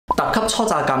特級初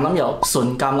榨橄欖油、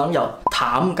純橄欖油、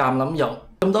淡橄欖油，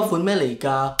咁多款咩嚟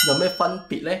㗎？有咩分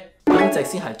別呢？邊隻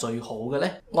先係最好嘅呢？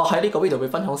我喺呢個 video 會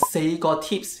分享4個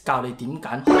tips 教你點揀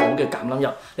好嘅橄欖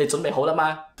油，你準備好啦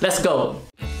嗎 ？Let's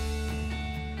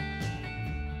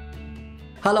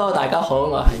go！Hello， 大家好，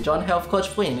我係 John Health Coach，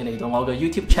 歡迎你嚟到我嘅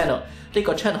YouTube channel。呢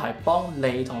個 channel 係幫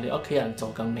你同你屋企人做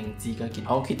更明智嘅健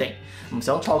康決定。唔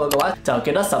想錯過嘅話，就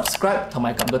記得 subscribe 同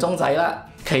埋撳個鐘仔啦。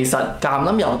其實橄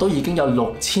欖油都已經有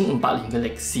6500年嘅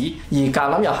歷史，而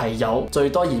橄欖油係有最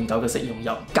多研究嘅食用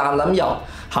油。橄欖油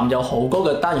含有好高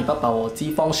嘅單元不飽和脂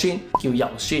肪酸，叫油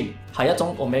酸，係一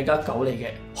種 omega 9嚟嘅。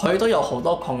佢都有好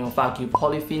多抗氧化叫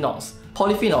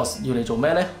polyphenols。polyphenols 要嚟做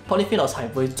咩呢？ polyphenols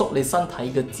係會捉你身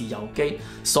體嘅自由基，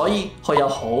所以佢有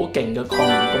好勁嘅抗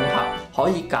炎功效，可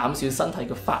以減少身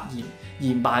體嘅發炎，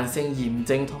而慢性炎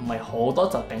症同埋好多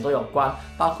疾病都有關，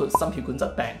包括心血管疾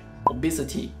病、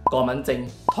obesity、過敏症、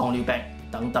糖尿病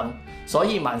等等。所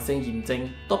以慢性炎症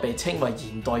都被稱為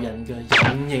現代人嘅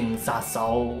隱形殺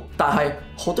手。但係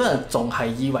好多人仲係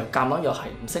以為橄欖油係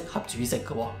唔適合煮食嘅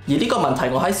喎，而呢個問題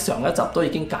我喺上一集都已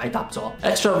經解答咗。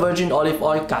Extra virgin olive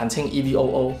oil 簡稱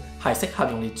EVOO 係適合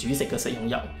用嚟煮食嘅食用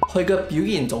油，佢嘅表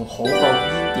現仲好過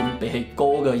煙點比起高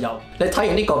嘅油。你睇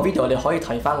完呢個 video， 你可以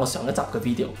睇翻我上一集嘅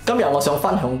video。今日我想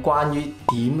分享關於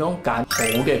點樣揀好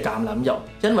嘅橄欖油，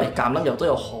因為橄欖油都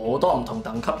有好多唔同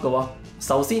等級嘅喎。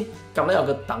首先，橄欖油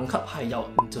嘅等級係由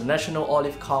International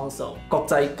Olive Council 國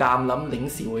際橄欖理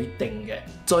事會定嘅，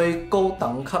最高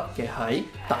等級嘅係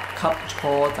特級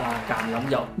初榨橄欖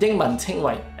油，英文稱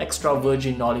為 Extra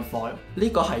Virgin Olive Oil。呢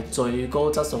個係最高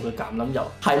質素嘅橄欖油，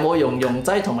係冇用溶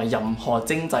劑同埋任何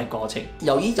精製過程。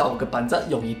由於油嘅品質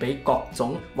容易俾各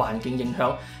種環境影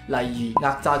響，例如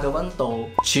壓榨嘅溫度、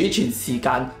儲存時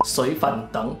間、水分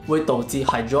等，會導致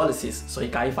hydrolysis 水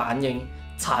解反應，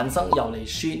產生游離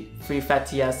酸 free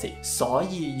fatty acid， 所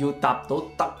以要達到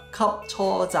特級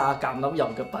初榨橄欖油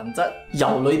嘅品質，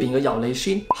油裏邊嘅游離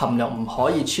酸含量唔可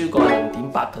以超過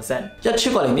 0.8%， 一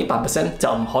超過 0.8%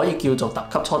 就唔可以叫做特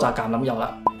級初榨橄欖油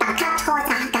啦。特級初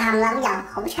榨橄欖油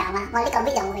好長啊，我呢個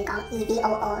video 會講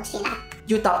EVOO 先啦。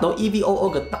要達到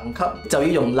EVOO 嘅等級，就要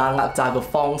用冷壓榨嘅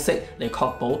方式嚟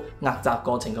確保壓榨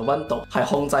過程嘅溫度係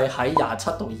控制喺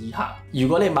27度以下。如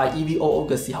果你買 EVOO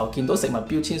嘅時候見到食物標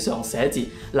籤上寫住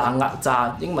冷壓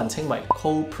榨，英文稱為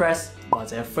cold press 或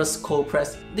者 first cold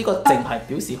press， 呢個淨係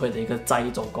表示佢哋嘅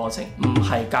製造過程，唔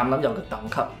係橄欖油嘅等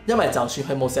級。因為就算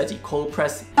佢冇寫住 cold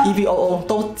press，EVOO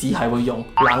都只係會用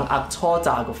冷壓初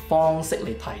榨嘅方式嚟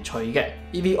提取嘅。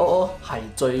EVOO 係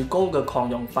最高嘅抗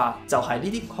氧化，就係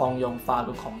呢啲抗氧化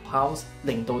嘅 compounds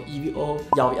令到 EVOO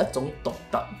有一種獨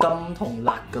特甘同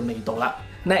辣嘅味道啦。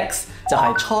Next 就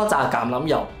係初榨橄欖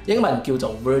油，英文叫做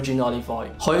Virgin Olive Oil，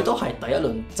 佢都係第一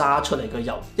輪榨出嚟嘅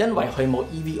油，因為佢冇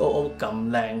EVOO 咁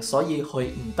靚，所以佢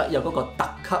唔得有嗰個特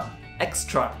級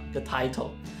extra 嘅 title。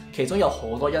其中有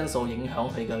好多因素影響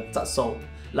佢嘅質素，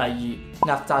例如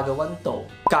壓榨嘅溫度、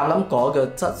橄欖果嘅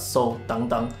質素等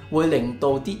等，會令到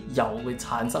啲油會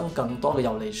產生更多嘅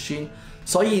游離酸。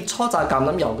所以初榨橄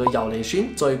欖油嘅游離酸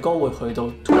最高會去到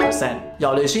 2%，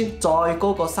 游離酸再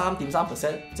高過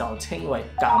 3.3% 就稱為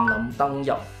橄欖燈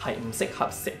油，係唔適合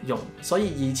食用。所以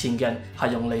以前嘅人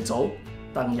係用嚟做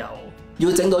燈油。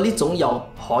要整到呢種油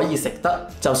可以食得，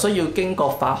就需要經過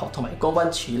化學同埋高溫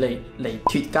處理嚟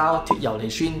脫膠、脫游離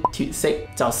酸、脫色，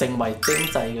就成為精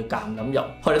製嘅橄欖油。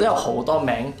佢哋都有好多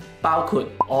名，包括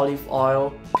olive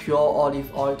oil、pure olive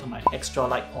oil 同埋 extra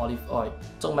light olive oil。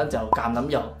中文就橄欖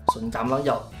油、純橄欖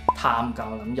油、淡橄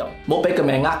欖油。冇俾個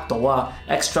名呃到啊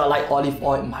 ！extra light olive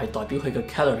oil 唔係代表佢嘅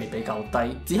calorie 比較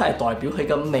低，只係代表佢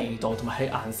嘅味道同埋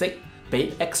佢顏色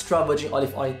比 extra virgin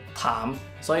olive oil 淡，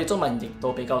所以中文譯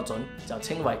到比較準，就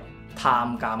稱為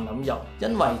淡橄欖油。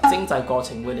因為精製過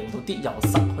程會令到啲油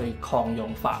失去抗氧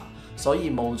化，所以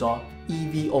冇咗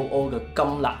EVOO 嘅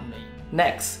甘辣味。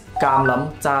Next， 橄欖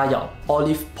渣油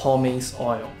olive pomace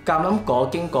oil， 橄欖果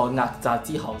經過壓榨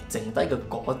之後剩低嘅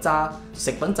果渣，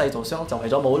食品製造商就為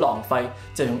咗冇浪費，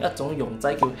就用一種溶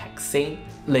劑叫 hexane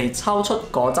嚟抽出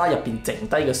果渣入邊剩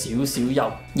低嘅少少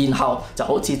油，然後就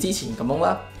好似之前咁樣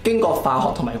啦，經過化學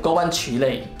同埋高溫處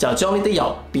理，就將呢啲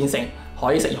油變成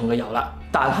可以食用嘅油啦。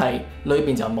但係裏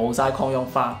邊就冇晒抗氧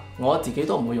化，我自己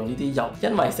都唔會用呢啲油，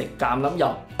因為食橄欖油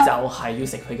就係要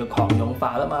食佢嘅抗氧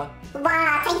化啦嘛。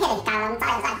哇，聽起嚟橄欖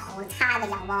渣油真係好差嘅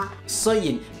油喎。雖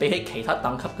然比起其他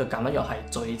等級嘅橄欖油係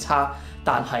最差，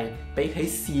但係比起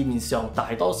市面上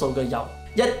大多數嘅油，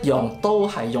一樣都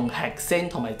係用 hexane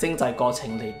同埋精製過程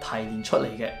嚟提煉出嚟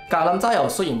嘅。橄欖渣油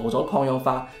雖然冇咗抗氧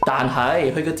化，但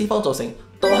係佢嘅脂肪組成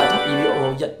都係同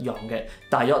EVOO 一樣嘅，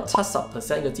大約70%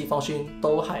 嘅脂肪酸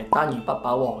都係單元不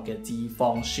飽和嘅脂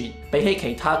肪酸。比起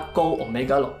其他高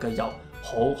omega 6嘅油，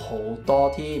好多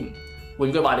添。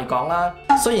換句話嚟講啦，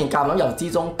雖然橄欖油之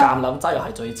中橄欖渣油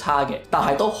係最差嘅，但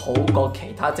係都好過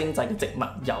其他精製嘅植物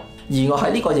油。而我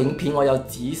喺呢個影片我有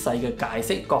仔細嘅解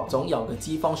釋各種油嘅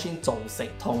脂肪酸造成，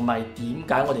同埋點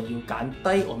解我哋要揀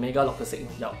低 omega 6嘅食用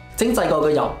油。精製過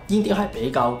嘅油煙點係比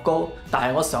較高，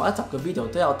但係我上一集嘅 video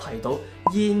都有提到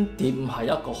煙點唔係一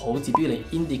個好指標嚟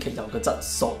indicate 油嘅質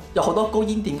素，有好多高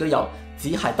煙點嘅油只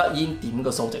係得煙點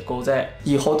嘅數值高啫。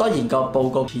而好多研究報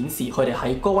告顯示佢哋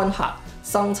喺高溫下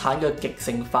生產嘅極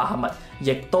性化合物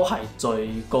亦都係最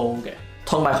高嘅，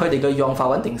同埋佢哋嘅氧化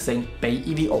穩定性比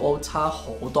EVOO 差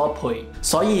好多倍。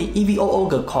所以 EVOO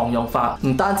嘅抗氧化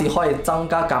唔單止可以增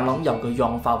加橄欖油嘅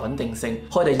氧化穩定性，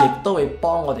佢哋亦都會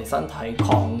幫我哋身體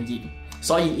抗炎。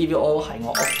所以 EVOO 係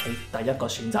我屋企第一個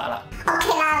選擇啦。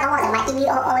OK 啦，咁我就買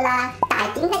EVOO 啦。但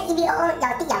係點解 EVOO 有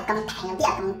啲油咁平，有啲油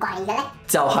咁貴嘅咧？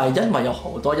就係因為有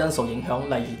好多因素影響，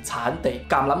例如產地、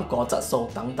橄欖果質素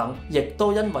等等，亦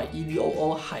都因為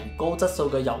EVOO 係高質素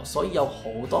嘅油，所以有好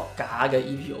多假嘅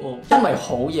EVOO。因為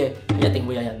好嘢係一定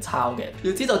會有人抄嘅。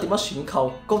要知道點樣選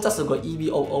購高質素嘅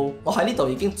EVOO， 我喺呢度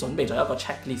已經準備咗一個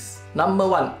checklist。Number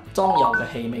 1， 裝油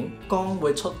嘅器皿，光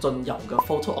會促進油嘅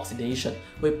photooxidation，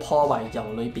 會破壞油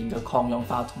裏邊嘅抗氧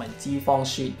化同埋脂肪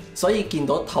酸，所以見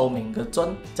到透明嘅樽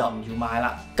就唔要買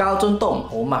啦。膠樽都唔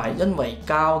好買，因為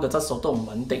膠嘅質素都唔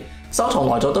穩定，收藏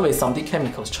耐咗都會滲啲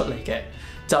chemicals 出嚟嘅。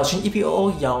就算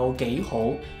EVOO 有幾好，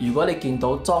如果你見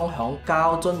到裝響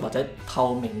膠樽或者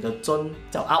透明嘅樽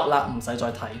就 out 啦，唔使再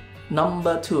睇。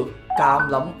Number 2， 橄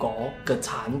欖果嘅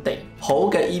產地，好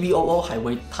嘅 EVOO 係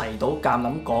會提到橄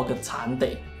欖果嘅產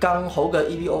地，更好嘅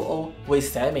EVOO 會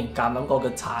寫明橄欖果嘅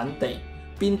產地，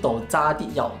邊度揸啲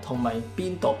油同埋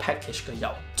邊度 package 嘅油。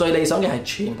最理想嘅係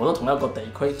全部都同一個地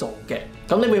區做嘅。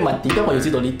咁你會問點解我要知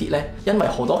道呢啲呢？因為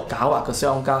好多狡猾嘅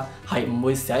商家係唔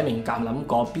會寫明橄欖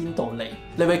果邊度嚟，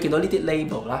你會見到呢啲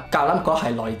label 啦，橄欖果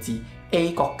係來自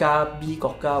A 國家、B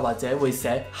國家，或者會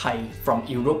寫係 from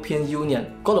European Union，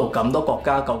 嗰度咁多國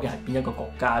家，究竟係邊一個國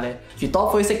家呢？越多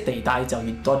灰色地帶就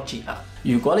越多 G 啦。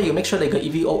如果你要 make sure 你嘅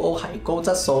EVOO 係高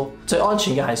質素，最安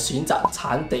全嘅係選擇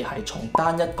產地係從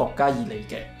單一國家而嚟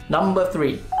嘅。Number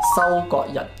 3， 收割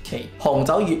日期，紅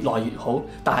酒越來越好，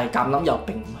但係橄欖油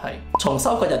並唔係。從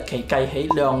收割日期計起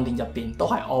，2年入邊都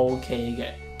係 OK 嘅。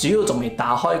主要仲未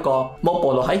打開過，冇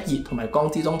暴露喺熱同埋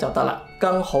光之中就得啦。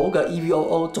更好嘅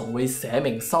EVOO 仲會寫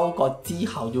明收割之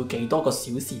後要幾多個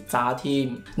小時揸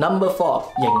添。Number 4，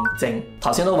 認證，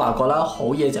頭先都話過啦，好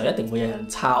嘢就一定會有人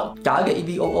抄，假嘅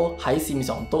EVOO 喺市面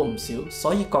上都唔少，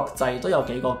所以國際都有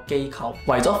幾個機構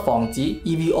為咗防止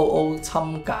EVOO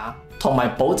侵假同埋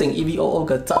保證 EVOO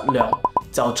嘅質量，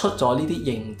就出咗呢啲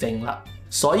認證啦。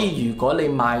所以如果你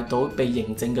買到被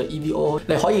認證嘅 EVOO，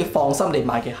 你可以放心你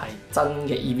買嘅係真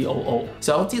嘅 EVOO。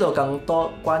想知道更多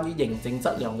關於認證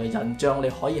質量嘅印章，你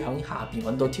可以喺下邊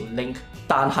揾到條 link。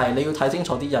但係你要睇清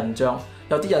楚啲印章，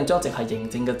有啲印章淨係認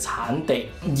證嘅產地，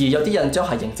而有啲印章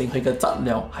係認證佢嘅質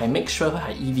量，係 make sure 佢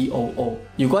係 EVOO。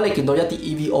如果你見到一啲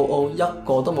EVOO 一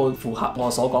個都冇符合我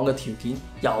所講嘅條件，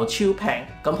又超平，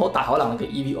咁好大可能你嘅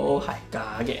EVOO 係假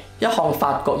嘅。一項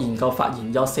法國研究發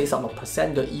現，有 46%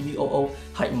 嘅 EVOO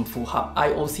係唔符合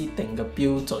IOC 定嘅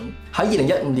標準。喺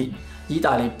2015年，意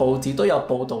大利報紙都有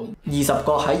報導，20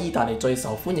個喺意大利最受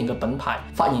歡迎嘅品牌，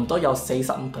發現都有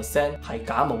 45% 係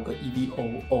假冒嘅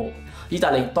EVOO。意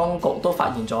大利當局都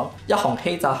發現咗一項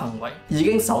欺詐行為，已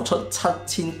經售出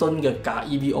7000噸嘅假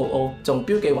EVOO， 仲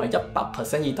標記為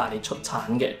 100% 意大利出產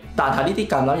嘅。但係呢啲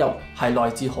橄欖油係來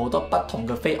自好多不同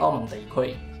嘅非歐盟地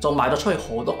區，仲賣咗出去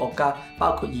好多國家，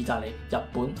包括意大利、日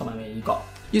本同埋美國。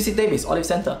UC Davis Olive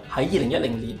Center 喺2010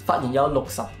年發現有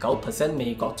 69%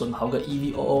 美國進口嘅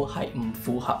EVOO 係唔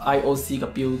符合 IOC 嘅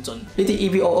標準。呢啲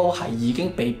EVOO 係已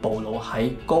經被暴露喺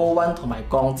高溫同埋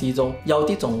光之中，有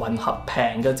啲仲混合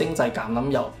平嘅精製橄欖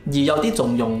油，而有啲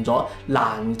仲用咗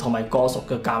爛同埋過熟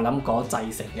嘅橄欖果製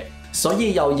成嘅。所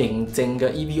以有認證嘅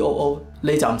EVOO，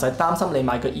 你就唔使擔心你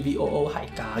買嘅 EVOO 係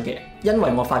假嘅，因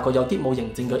為我發覺有啲冇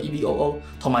認證嘅 EVOO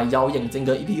同埋有認證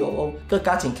嘅 EVOO 嘅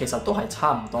價錢其實都係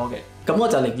差唔多嘅。咁我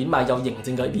就寧願買有認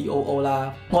證嘅 EVOO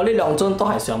啦。我呢兩樽都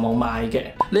係上網買嘅，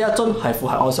呢一樽係符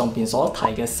合我上邊所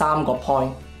提嘅3個 point。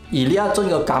而呢一樽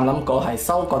嘅橄欖果係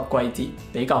收割季節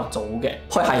比較早嘅，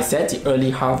佢係寫住 early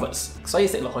harvest， 所以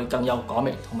食落去更有果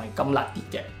味同埋甘辣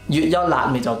啲嘅。越有辣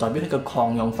味就代表佢嘅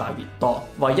抗氧化越多。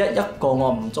唯一一個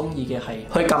我唔中意嘅係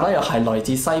佢橄欖油係來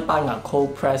自西班牙 cold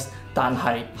press， 但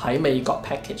係喺美國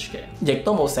package 嘅，亦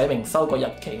都冇寫明收割日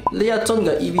期。呢一樽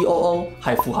嘅 EVOO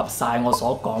係符合晒我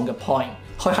所講嘅 point。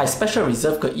佢係 Special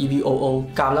Reserve 嘅 EVOO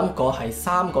橄欖果係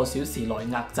3個小時內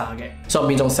壓榨嘅，上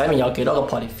面仲寫明有幾多個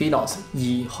polyphenols， 而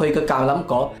佢嘅橄欖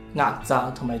果壓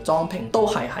榨同埋裝瓶都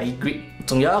係喺 grade。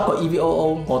仲有一個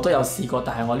EVOO 我都有試過，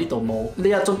但係我呢度冇，呢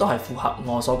一樽都係符合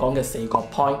我所講嘅4個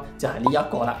point， 就係呢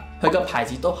一個啦。佢嘅牌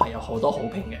子都係有好多好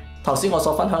評嘅。頭先我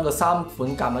所分享嘅3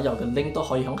款橄欖油嘅 link 都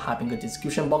可以喺下邊嘅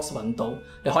description box 揾到，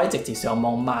你可以直接上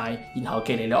網買，然後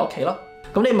寄嚟你屋企咯。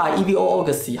咁你買 EVOO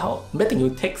嘅時候唔一定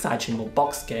要 tick 晒全部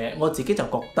box 嘅，我自己就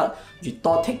覺得越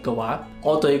多 tick 嘅話，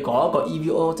我對嗰一個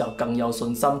EVOO 就更有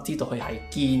信心，知道佢係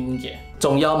堅嘅。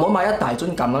仲有唔好買一大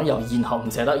樽橄欖油，然後唔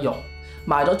捨得用。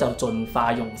買咗就盡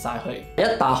快用晒佢，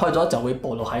一打開咗就會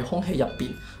暴露喺空氣入邊，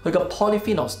佢嘅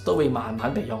polyphenols 都會慢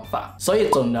慢被氧化，所以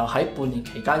盡量喺半年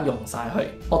期間用晒佢。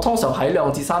我通常喺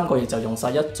2至3個月就用晒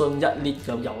1樽1 lit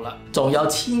嘅油啦。仲有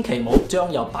千祈唔好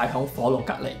將油擺響火爐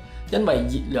隔離，因為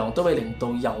熱量都會令到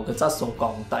油嘅質素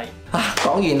降低。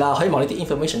講完啦，希望呢啲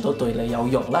information 都對你有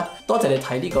用啦。多謝你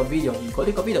睇呢個 video， 如果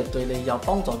呢個 video 對你有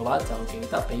幫助嘅話，就記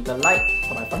得俾個 like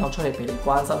同埋分享出去俾你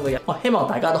關心嘅人。我希望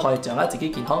大家都可以掌握自己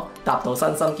健康，達到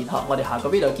身心健康。我哋下個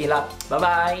video 見啦，拜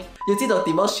拜。要知道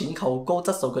點樣選購高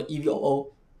質素嘅 EVOO，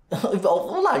 我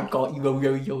好難講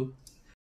EVOO。